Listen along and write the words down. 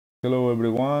Hello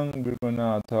everyone, we're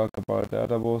gonna talk about the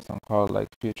Adaboost and Haar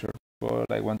feature, but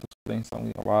I want to explain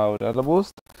something about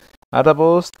Adaboost.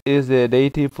 Adaboost is the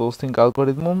native boosting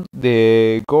algorithm.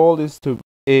 The goal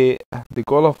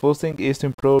of boosting is to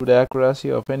improve the accuracy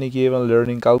of any given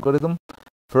learning algorithm.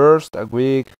 First, a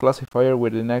weak classifier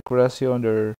with an accuracy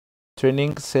under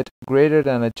training set greater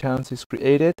than a chance is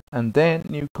created, and then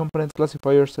new component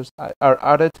classifiers are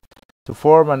added to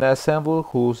form an ensemble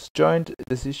whose joint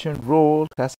decision rule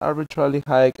has arbitrarily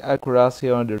high accuracy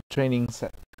on their training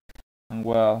set. And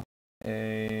well,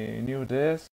 new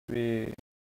this we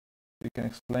can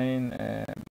explain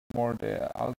more the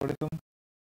algorithm.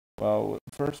 Well,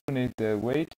 first we need the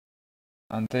weight,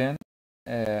 and then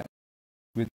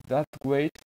with that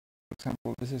weight, for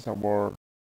example, this is our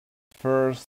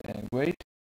first weight,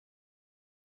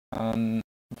 and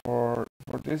for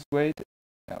this weight,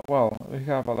 well, we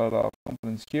have a lot of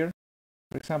components here.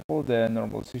 For example, the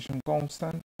normalization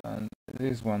constant and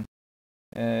this one.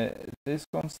 This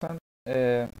constant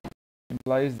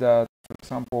implies that, for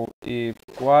example, if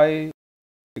y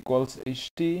equals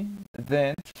ht,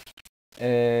 then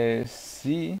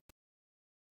c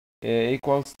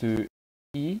equals to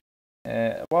e.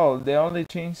 Well, the only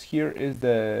change here is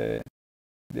the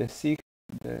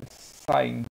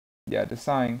sign, the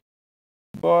sign.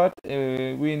 But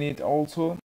we need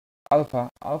also alpha.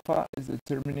 Alpha is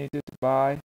determined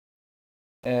by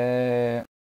this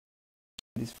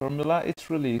formula. It's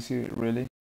really easy, really.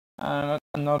 And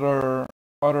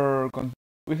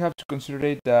we have to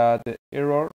consider that the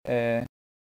error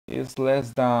is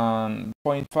less than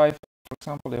 0.5. For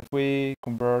example, if we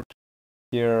convert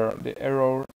here the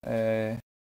error in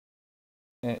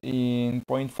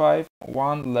 0.5,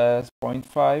 1 less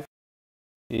 0.5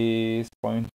 is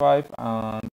 0.5,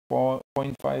 and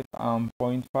 0.5 and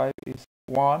 0.5 is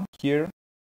 1 here.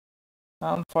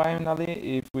 And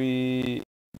finally, if we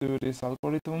do this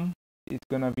algorithm, it's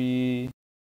gonna be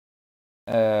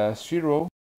 0,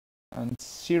 and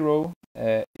 0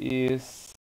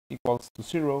 is equals to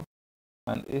 0,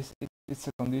 and it's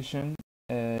a condition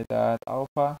that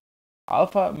alpha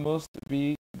must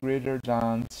be greater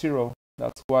than 0.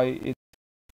 That's why it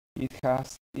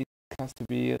has to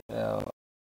be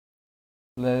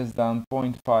less than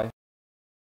 0.5.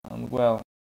 And well,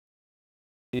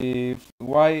 if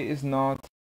y is not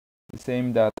the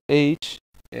same that h,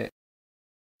 I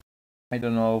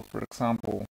don't know, for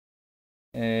example,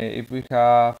 if we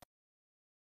have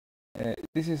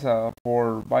this is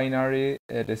for binary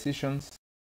decisions.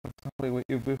 For example,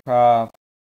 if we have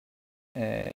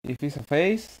if it's a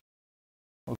phase,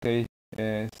 okay,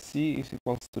 c is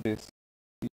equals to this.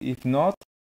 If not,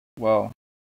 well,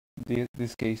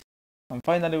 this case. And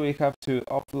finally, we have to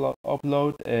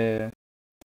upload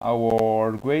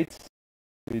our weights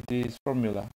with this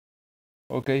formula.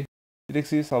 Okay, it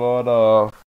exists a lot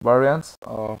of variants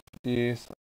of this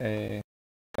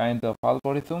kind of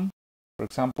algorithm. For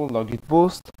example,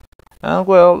 LogitBoost. And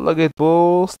well,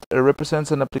 LogitBoost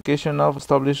represents an application of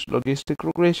established logistic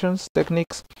regressions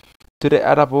techniques to the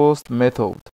AdaBoost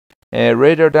method.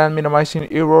 Rather than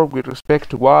minimizing error with respect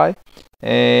to y,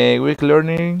 weak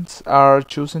learnings are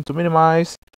chosen to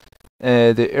minimize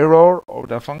the error of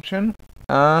the function.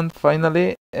 And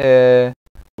finally,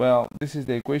 well, this is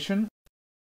the equation,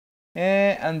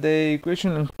 and the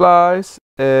equation implies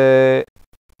the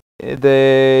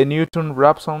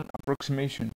Newton-Raphson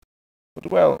approximation. But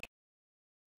well,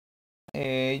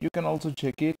 you can also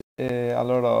check it a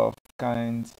lot of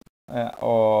kinds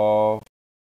of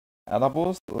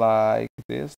AdaBoost, like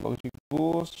this Logic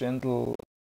Boost, Gentle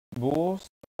Boost,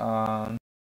 and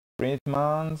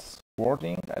Friedman's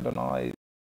wording. I don't know,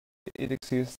 it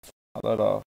exists a lot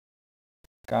of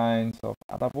kinds of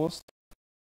AdaBoost.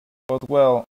 But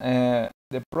well, the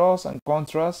pros and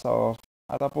cons of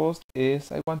AdaBoost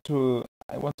is I want to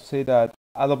say that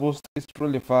AdaBoost is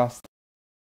really fast,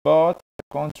 but the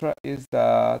contra is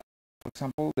that, for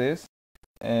example, this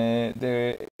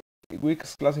the weak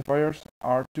classifiers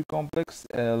are too complex,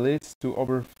 leads to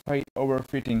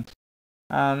overfitting.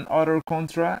 And other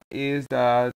contra is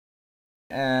that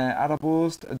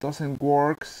AdaBoost doesn't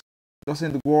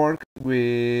work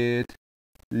with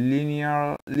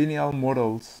linear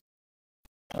models.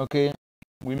 Okay,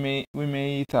 we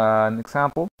made an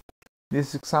example.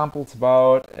 This example is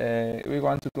about we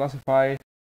want to classify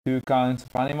two kinds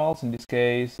of animals. In this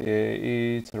case,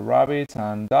 it's rabbits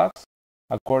and ducks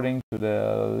according to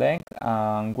the length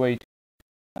and weight.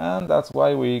 And that's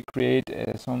why we create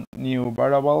some new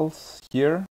variables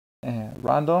here,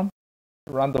 random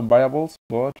variables,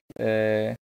 but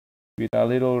with a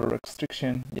little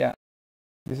restriction. Yeah,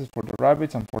 this is for the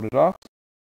rabbits and for the dogs.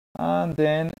 And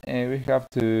then we have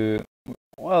to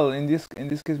well, in this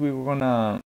case, we're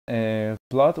gonna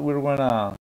plot. We're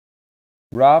gonna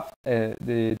graph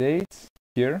the dates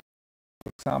here,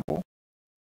 for example,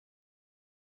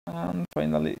 and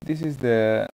finally, this is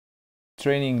the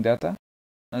training data,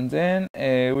 and then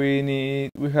we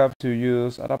have to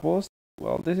use AdaBoost.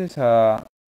 Well, this is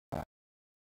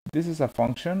a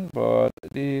function, but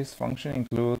this function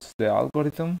includes the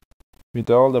algorithm with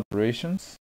all the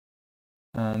operations,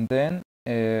 and then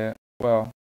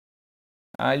well,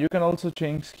 you can also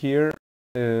change here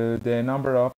the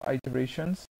number of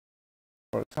iterations,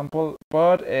 for example,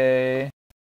 but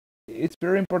it's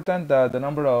very important that the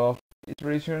number of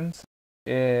iterations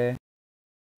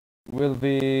will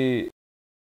be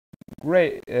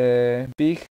great,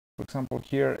 big. For example,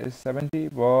 here is 70,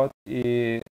 but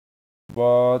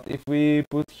if we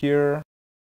put here,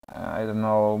 I don't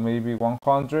know, maybe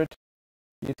 100,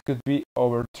 it could be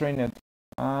overtrained,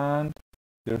 and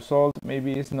the result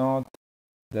maybe is not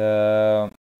the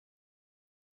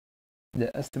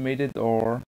estimated,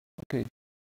 or okay.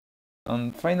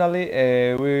 And finally,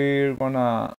 we're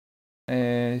gonna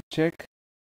check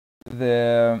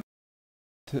the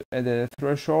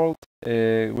threshold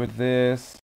with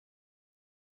this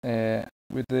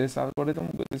algorithm,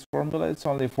 with this formula. It's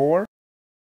only 4.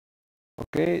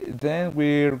 Okay, then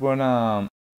we're gonna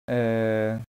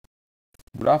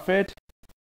graph it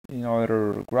in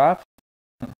our graph,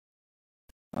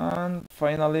 and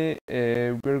finally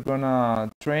we're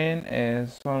gonna train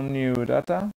some new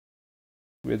data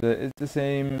with it's the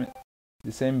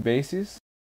same basis,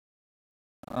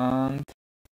 and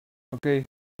okay,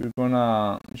 we're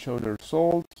gonna show the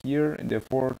result here in the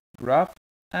 4th graph.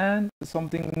 And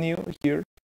something new here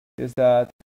is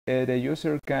that the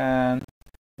user can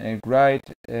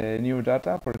write new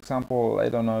data. For example, I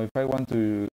don't know, if I want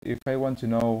to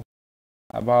know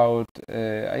about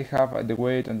I have the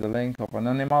weight and the length of an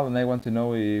animal, and I want to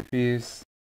know if it's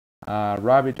a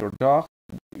rabbit or dog,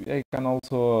 I can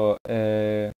also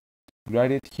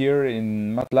write it here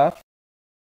in MATLAB,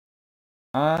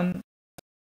 and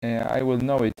I will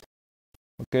know it.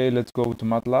 Okay, let's go to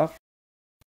MATLAB.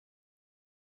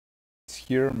 It's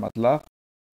here, MATLAB,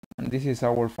 and this is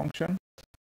our function.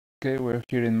 Okay, we're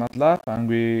here in MATLAB, and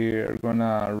we are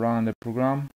gonna run the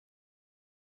program.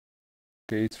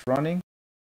 Okay, it's running,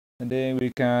 and then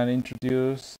we can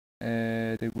introduce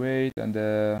the weight and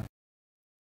the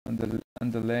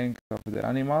length of the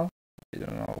animal. I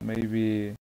don't know,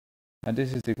 maybe, and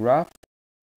this is the graph.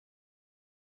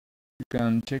 You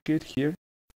can check it here.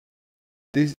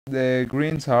 The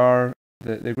greens are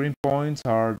the green points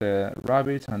are the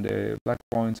rabbits, and the black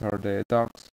points are the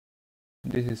dogs.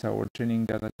 This is our training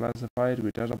data classified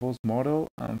with AdaBoost model,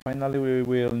 and finally we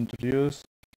will introduce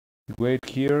the weight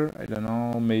here. I don't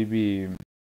know, maybe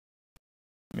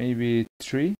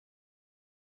 3,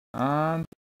 and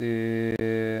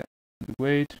the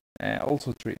weight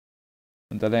also 3,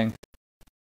 and the length.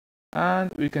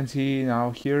 And we can see now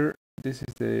here, this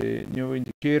is the new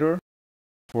indicator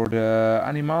for the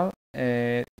animal.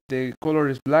 The color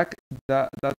is black,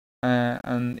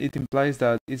 and it implies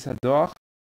that it's a dog.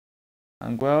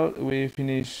 And well, we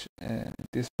finish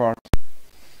this part.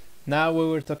 Now we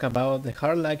will talk about the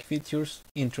Haar-like features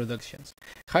introductions.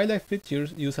 Haar-like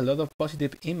features use a lot of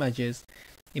positive images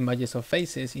of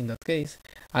faces in that case,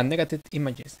 and negative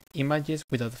images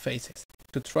without faces,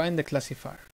 to train the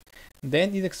classifier.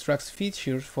 Then it extracts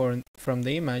features from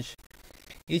the image.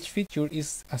 Each feature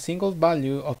is a single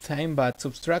value obtained by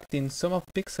subtracting sum of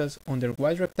pixels under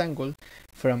white rectangle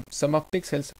from sum of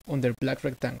pixels under black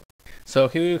rectangle. So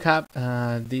here you have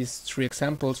these 3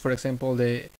 examples. For example,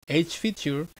 the edge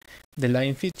feature, the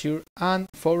line feature, and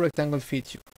 4 rectangle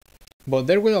feature. But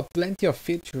there were plenty of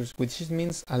features, which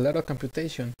means a lot of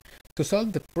computation. To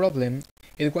solve the problem,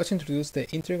 it was introduced the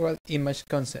integral image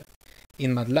concept.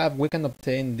 In MATLAB, we can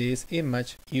obtain this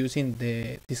image using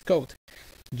this code.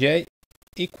 J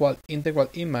equal integral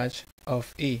image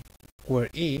of E, where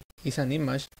E is an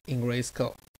image in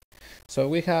grayscale. So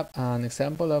we have an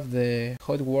example of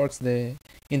how it works, the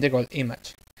integral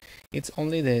image. It's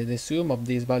only the sum of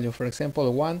this value. For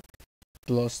example, 1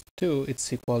 plus 2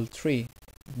 it's equal 3.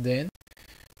 Then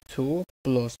 2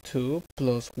 plus 2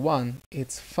 plus 1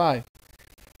 it's 5.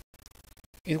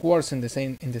 It works in the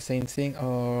same thing,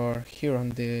 or here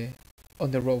on the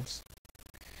rows.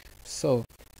 So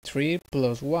 3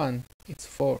 plus 1 it's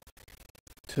 4.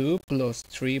 2 plus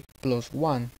 3 plus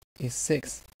 1 is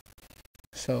 6.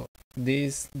 So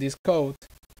this code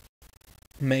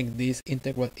make this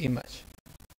integral image.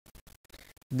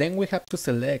 Then we have to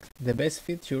select the best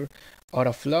feature out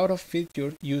of a lot of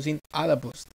features using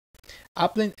AdaBoost.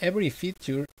 Applying every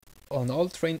feature on all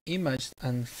trained images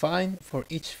and find for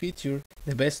each feature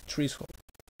the best threshold.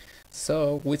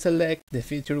 So we select the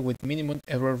feature with minimum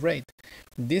error rate.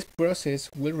 This process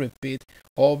will repeat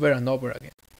over and over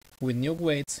again with new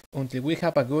weights until we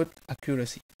have a good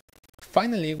accuracy.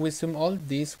 Finally, we sum all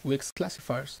these with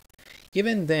classifiers.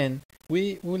 Even then,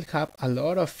 we will have a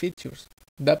lot of features.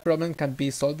 That problem can be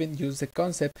solved using the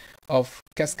concept of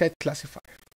cascade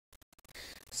classifier.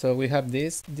 So we have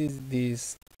this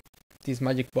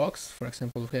magic box. For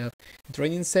example, we have a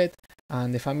training set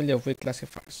and the family of weak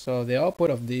classifiers. So the output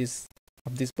of this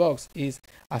box is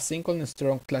a single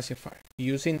strong classifier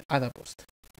using AdaBoost.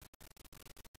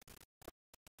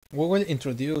 We will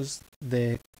introduce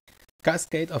the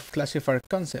cascade of classifier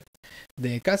concept.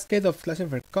 The cascade of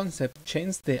classifier concept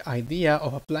changes the idea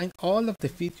of applying all of the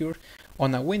features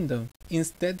on a window.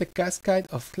 Instead, the cascade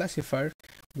of classifier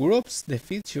groups the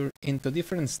feature into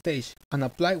different stages and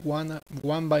apply one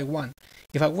by one.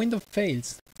 If a window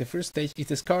fails, the first stage is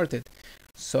discarded.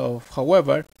 So,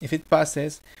 however, if it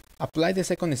passes, apply the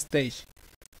second stage,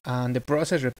 and the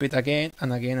process repeats again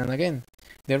and again and again.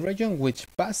 The region which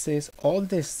passes all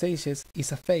the stages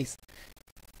is a phase.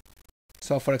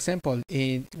 So, for example,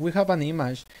 if we have an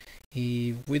image,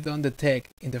 if we don't detect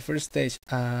in the first stage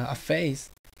a phase,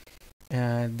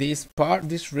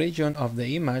 this region of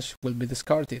the image will be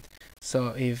discarded. So,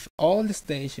 if all the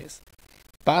stages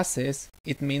passes,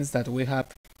 it means that we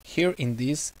have here in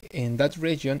that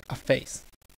region a phase.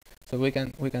 So we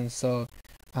can show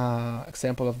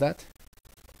example of that.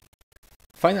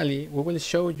 Finally, we will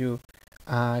show you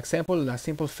a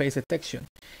simple phase detection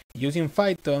using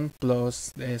Python plus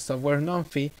the software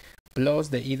non-fi plus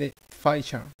the IDE file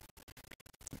chart.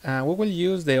 We will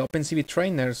use the OpenCV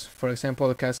trainers, for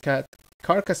example,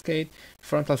 Haar cascade,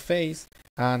 frontal phase,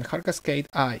 and Haar cascade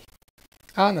eye,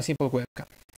 and a simple webcam.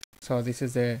 So this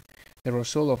is the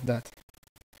result of that.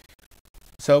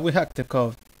 So we have to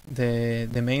code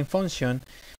the main function.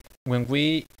 When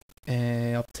we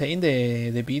obtain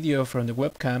the video from the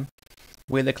webcam,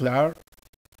 we define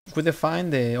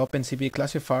the OpenCV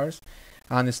classifiers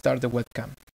and start the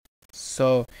webcam.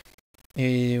 So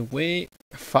if we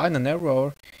find an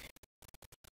error,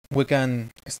 we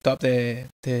can stop the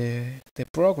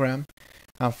program,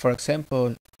 and for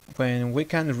example, when we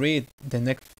can read the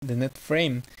net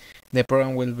frame, the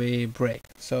program will be break.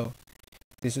 So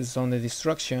this is on the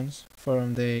instructions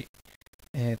from the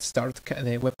start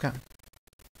the webcam.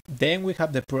 Then we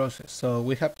have the process. So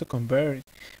we have to convert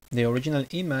the original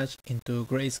image into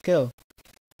grayscale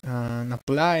and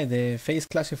apply the phase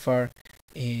classifier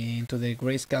into the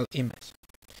grayscale image.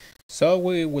 So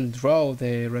we will draw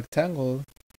the rectangle,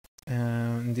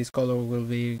 and this color will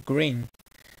be green.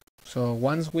 So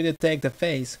once we detect the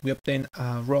phase, we obtain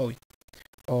a ROI,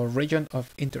 or region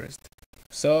of interest.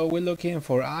 So we're looking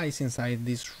for eyes inside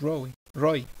this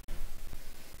ROI.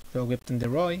 So we obtain the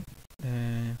ROI,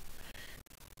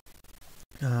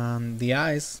 and the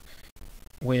eyes,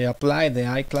 we apply the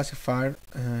eye classifier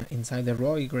inside the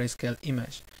ROI grayscale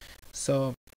image.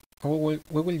 So we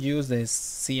will use the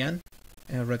cyan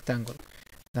rectangle,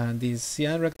 and this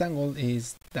cyan rectangle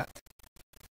is that.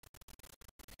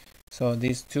 So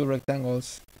these two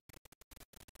rectangles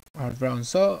are drawn.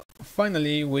 So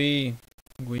finally we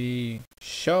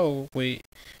show the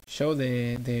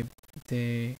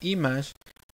image,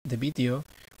 the video,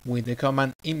 with the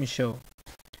command imshow,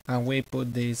 and we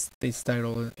put this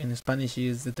title. In Spanish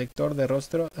is detector de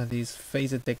rostro, and is face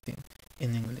detecting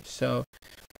in English. So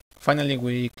finally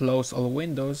we close all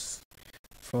windows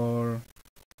for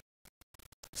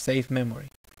save memory.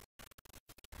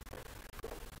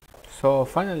 So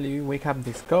finally we have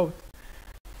this code,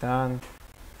 and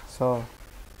so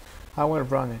I will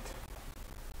run it.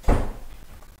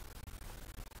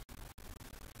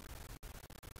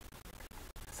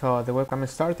 So the webcam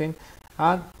is starting,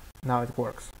 and now it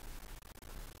works.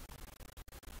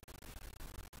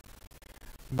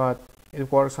 But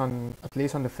it works at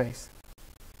least on the face.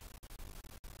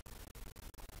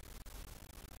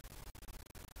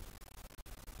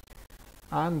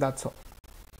 And that's all.